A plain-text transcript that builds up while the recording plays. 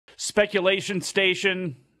speculation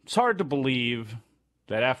station. It's hard to believe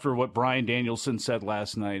that after what Bryan Danielson said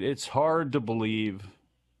last night, it's hard to believe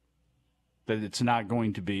that it's not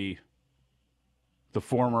going to be the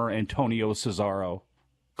former Antonio Cesaro,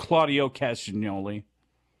 Claudio Castagnoli.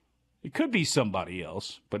 It could be somebody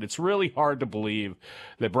else, but it's really hard to believe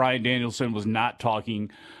that Bryan Danielson was not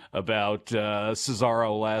talking about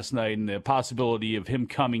Cesaro last night and the possibility of him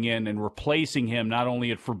coming in and replacing him not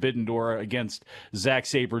only at Forbidden Door against Zack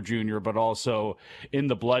Sabre Jr., but also in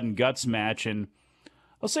the Blood and Guts match. And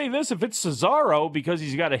I'll say this, if it's Cesaro, because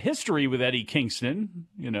he's got a history with Eddie Kingston,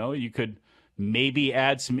 you could maybe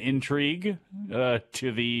add some intrigue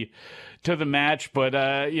to the match, but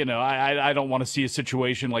I don't want to see a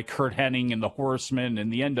situation like Kurt Hennig and the Horsemen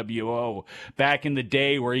and the NWO back in the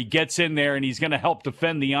day where he gets in there and he's going to help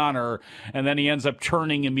defend the honor, and then he ends up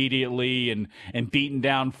turning immediately and beating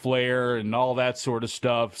down Flair and all that sort of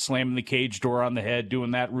stuff, slamming the cage door on the head,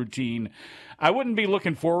 doing that routine. I wouldn't be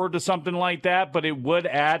looking forward to something like that, but it would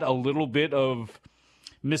add a little bit of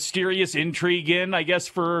mysterious intrigue in, I guess,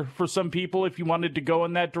 for some people, if you wanted to go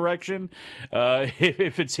in that direction.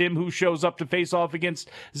 If it's him who shows up to face off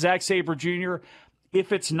against Zack Sabre Jr.,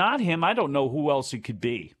 if it's not him, I don't know who else it could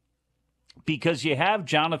be. Because you have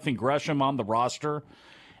Jonathan Gresham on the roster,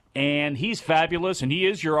 and he's fabulous, and he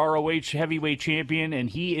is your ROH heavyweight champion, and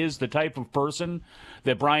he is the type of person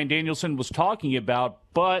that Bryan Danielson was talking about.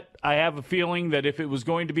 But I have a feeling that if it was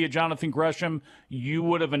going to be a Jonathan Gresham, you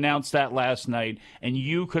would have announced that last night, and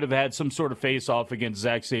you could have had some sort of face-off against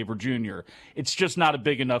Zack Sabre Jr. It's just not a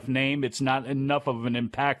big enough name. It's not enough of an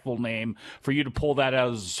impactful name for you to pull that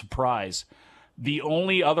out as a surprise. The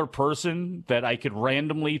only other person that I could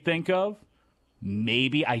randomly think of,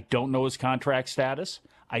 maybe, I don't know his contract status,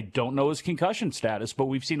 I don't know his concussion status, but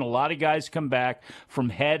we've seen a lot of guys come back from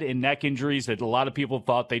head and neck injuries that a lot of people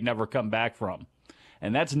thought they'd never come back from.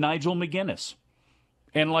 And that's Nigel McGuinness.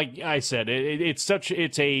 And like I said, it's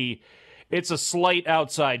a slight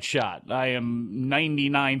outside shot. I am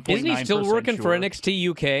 99.9% Isn't he still working sure. for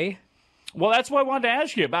NXT UK? Well, that's what I wanted to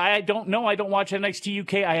ask you. But I don't know. I don't watch NXT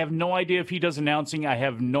UK. I have no idea if he does announcing. I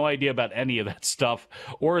have no idea about any of that stuff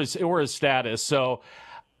or his status. So,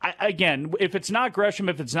 again, if it's not Gresham,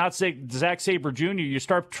 if it's not Zack Sabre Jr., you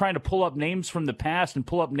start trying to pull up names from the past and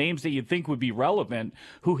pull up names that you think would be relevant,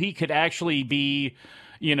 who he could actually be,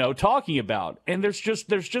 talking about. And there's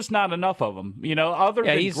just not enough of them. Other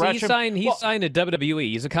than Gresham. He signed to WWE.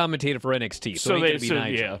 He's a commentator for NXT, so he could be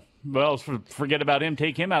Nigel. Yeah. Well, forget about him.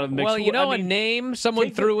 Take him out of the mix. Well, a name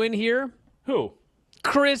someone threw in here? Who?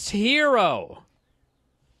 Chris Hero.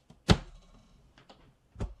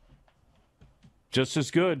 Just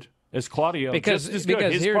as good as Claudio. Because his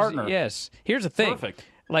partner. Yes. Here's the thing. Perfect.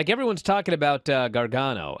 Like, everyone's talking about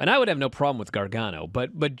Gargano, and I would have no problem with Gargano,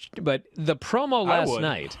 but the promo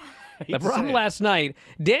last night,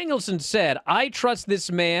 Danielson said, I trust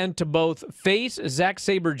this man to both face Zack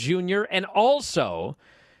Sabre Jr. and also,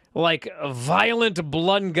 like, a violent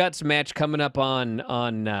blood and guts match coming up on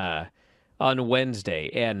Wednesday.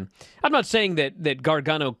 And I'm not saying that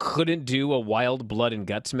Gargano couldn't do a wild blood and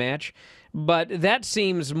guts match, but that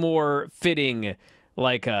seems more fitting,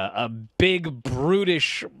 like a big,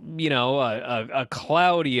 brutish, a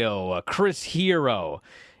Claudio, a Chris Hero.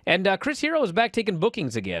 And Chris Hero is back taking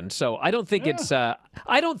bookings again, so I don't think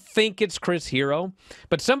it's Chris Hero,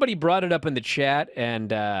 but somebody brought it up in the chat, and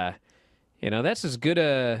that's as good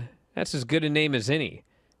a name as any.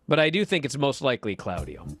 But I do think it's most likely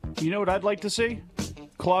Claudio. You know what I'd like to see?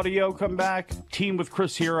 Claudio come back, team with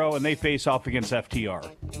Chris Hero, and they face off against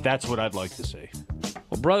FTR. That's what I'd like to see.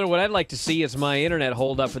 Well, brother, what I'd like to see is my internet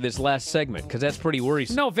hold up for this last segment, because that's pretty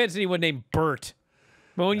worrisome. No offense to anyone named Bert,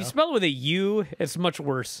 but when you spell it with a U, it's much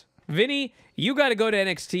worse. Vinny, you got to go to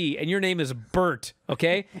NXT, and your name is Bert,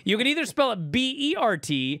 okay? You can either spell it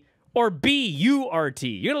B-E-R-T or B-U-R-T.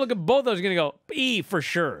 You're going to look at both of those, you're going to go E for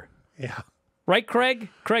sure. Yeah. Right, Craig?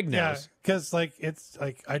 Craig knows. Yeah, because, it's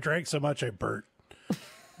like I drank so much I burnt.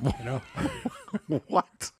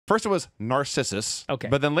 What? First it was Narcissus. Okay.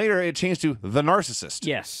 But then later it changed to The Narcissist.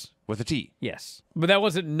 Yes. With a T. Yes. But that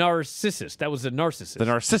wasn't Narcissus. That was the Narcissist. The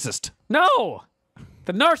Narcissist. No!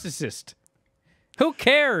 The Narcissist. Who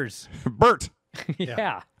cares? Bert.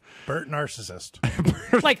 Yeah. Bert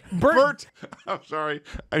Narcissist. Like Bert. I'm sorry.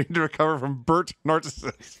 I need to recover from Bert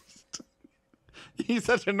Narcissist. He's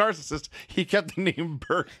such a narcissist, he kept the name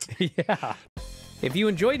Bert. Yeah. If you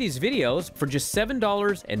enjoy these videos, for just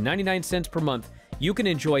 $7.99 per month, you can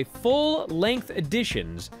enjoy full-length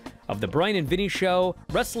editions of The Bryan and Vinny Show,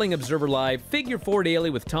 Wrestling Observer Live, Figure 4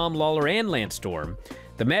 Daily with Tom Lawler and Lance Storm,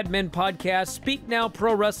 the Mad Men Podcast, Speak Now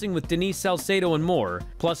Pro Wrestling with Denise Salcedo, and more,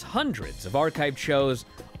 plus hundreds of archived shows,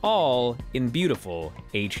 all in beautiful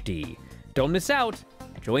HD. Don't miss out.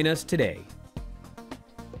 Join us today.